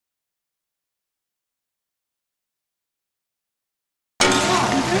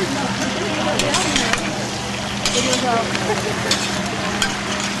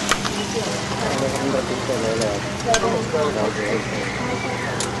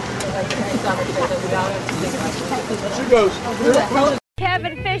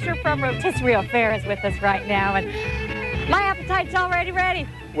Kevin Fisher from Rotisserie Affair is with us right now, and my appetite's already ready.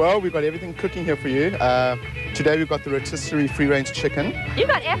 Well, we've got everything cooking here for you. Today we've got the rotisserie free-range chicken. You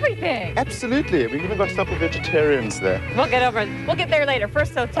got everything. Absolutely. We've even got a couple of vegetarians there. We'll get there later.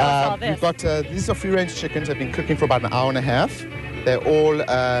 First, so tell us all this. We've got, these are free-range chickens. They've been cooking for about an hour and a half. They're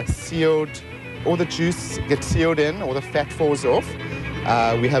all sealed. All the juice gets sealed in, all the fat falls off.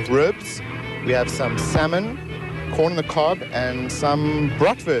 We have ribs. We have some salmon, corn on the cob, and some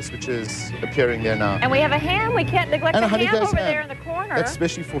bratwurst, which is appearing there now. And we have a ham. We can't neglect the ham over there in the corner. That's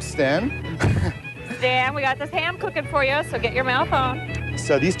especially for Stan. Stan, we got this ham cooking for you, so get your mouth on.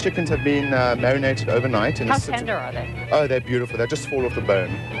 So these chickens have been marinated overnight. How tender are they? Oh, they're beautiful. They just fall off the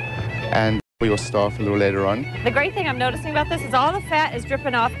bone. And for your staff a little later on. The great thing I'm noticing about this is all the fat is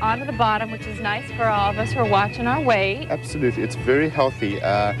dripping off onto the bottom, which is nice for all of us who are watching our weight. Absolutely. It's very healthy.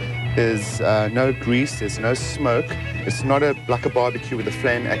 There's no grease, there's no smoke. It's not like a barbecue where the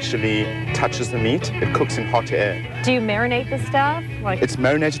flame actually touches the meat. It cooks in hot air. Do you marinate the stuff? It's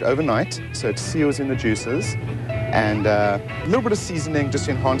marinated overnight, so it seals in the juices. And a little bit of seasoning just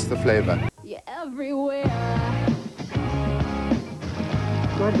to enhance the flavor. You're everywhere.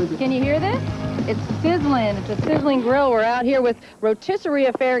 Can you hear this? It's sizzling. It's a sizzling grill. We're out here with Rotisserie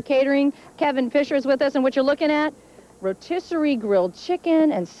Affair Catering. Kevin Fisher is with us, and what you're looking at, rotisserie grilled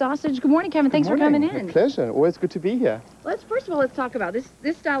chicken and sausage. Good morning, Kevin. Thanks for coming in. My pleasure. Always good to be here. First of all, let's talk about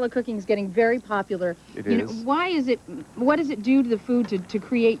this style of cooking is getting very popular. It is. Why is it? What does it do to the food to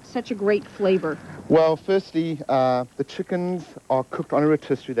create such a great flavor? Well, firstly, the chickens are cooked on a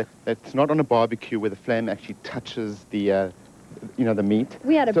rotisserie that's not on a barbecue where the flame actually touches the the meat.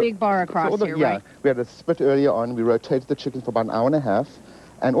 We had a big bar across here, yeah, right? We had a spit earlier on. We rotated the chicken for about an hour and a half,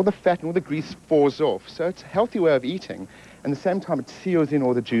 and all the fat and all the grease falls off. So it's a healthy way of eating. And at the same time, it seals in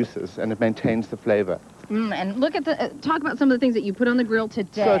all the juices and it maintains the flavor. And look at talk about some of the things that you put on the grill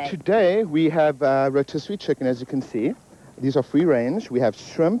today. So today we have rotisserie chicken, as you can see. These are free range. We have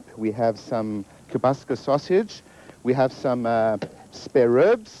shrimp. We have some kielbasa sausage. We have some spare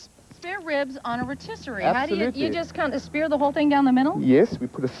ribs. Spare ribs on a rotisserie. Absolutely. How do you just kind of spear the whole thing down the middle? Yes, we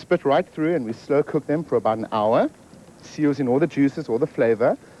put a spit right through and we slow cook them for about an hour. Seals in all the juices, all the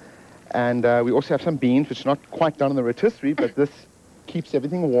flavor. And we also have some beans, which are not quite done on the rotisserie, but this keeps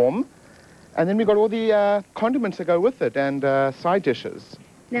everything warm. And then we've got all the condiments that go with it and side dishes.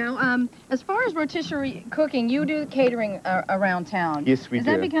 Now, as far as rotisserie cooking, you do catering around town. Yes, we do. Is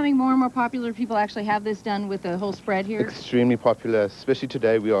that becoming more and more popular? People actually have this done with the whole spread here? Extremely popular, especially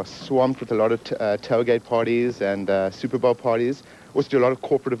today. We are swamped with a lot of tailgate parties and Super Bowl parties. Also do a lot of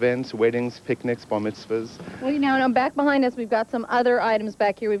corporate events, weddings, picnics, bar mitzvahs. Well, now back behind us, we've got some other items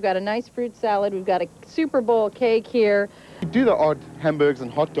back here. We've got a nice fruit salad. We've got a Super Bowl cake here. We do the odd hamburgers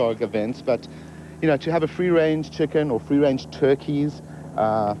and hot dog events, but, to have a free-range chicken or free-range turkeys,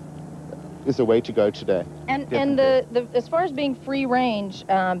 is the way to go today. And the as far as being free range,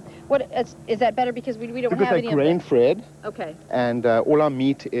 is that better because we don't have any of that? Because they're grain-fed. Okay. And all our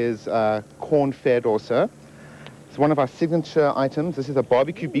meat is corn-fed also. It's one of our signature items. This is a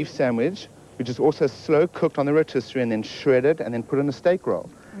barbecue beef sandwich, which is also slow cooked on the rotisserie and then shredded and then put in a steak roll.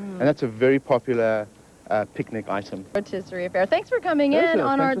 And that's a very popular picnic item. Rotisserie Affair. Thanks for coming in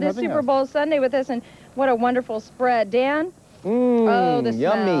on this Super Bowl Sunday with us, and what a wonderful spread. Dan? Oh, the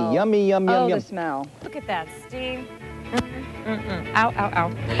smell. Yummy, yummy, yum, oh, yum, yum. The smell. Look at that steam. Ow, ow, ow.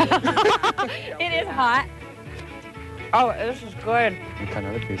 It is hot. Oh, this is good. You cut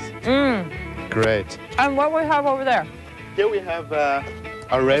another piece. Mmm. Great. And what we have over there? Here we have an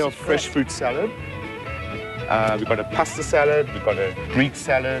array of fresh fruit salad. We've got a pasta salad. We've got a Greek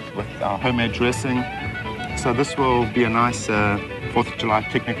salad with our homemade dressing. So this will be a nice 4th of July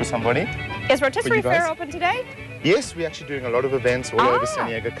picnic for somebody. Is Rotisserie Fair open today? Yes, we're actually doing a lot of events all over San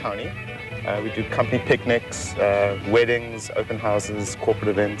Diego County. We do company picnics, weddings, open houses, corporate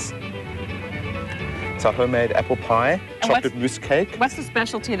events. It's our homemade apple pie, chocolate mousse cake. What's the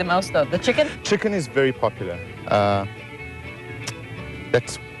specialty the most, though? The chicken? Chicken is very popular.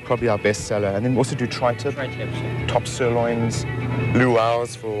 That's probably our best seller. And then we also do tri-tip, top sirloins,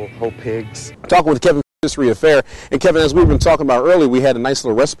 luau's for whole pigs. Talking with Kevin, Rotisserie Affair. And Kevin, as we've been talking about earlier, we had a nice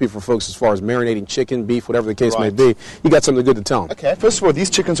little recipe for folks as far as marinating chicken, beef, whatever the case may be. You got something good to tell them. Okay, first of all, these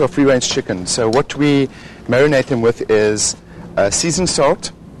chickens are free-range chickens. So what we marinate them with is seasoned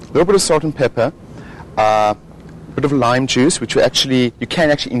salt, a little bit of salt and pepper, a bit of lime juice, which you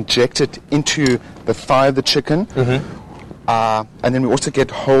can actually inject it into the thigh of the chicken. And then we also get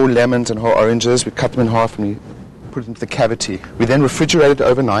whole lemons and whole oranges. We cut them in half and we put it into the cavity. We then refrigerate it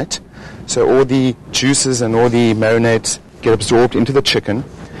overnight. So all the juices and all the marinades get absorbed into the chicken,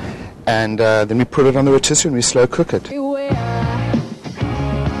 and then we put it on the rotisserie and we slow cook it.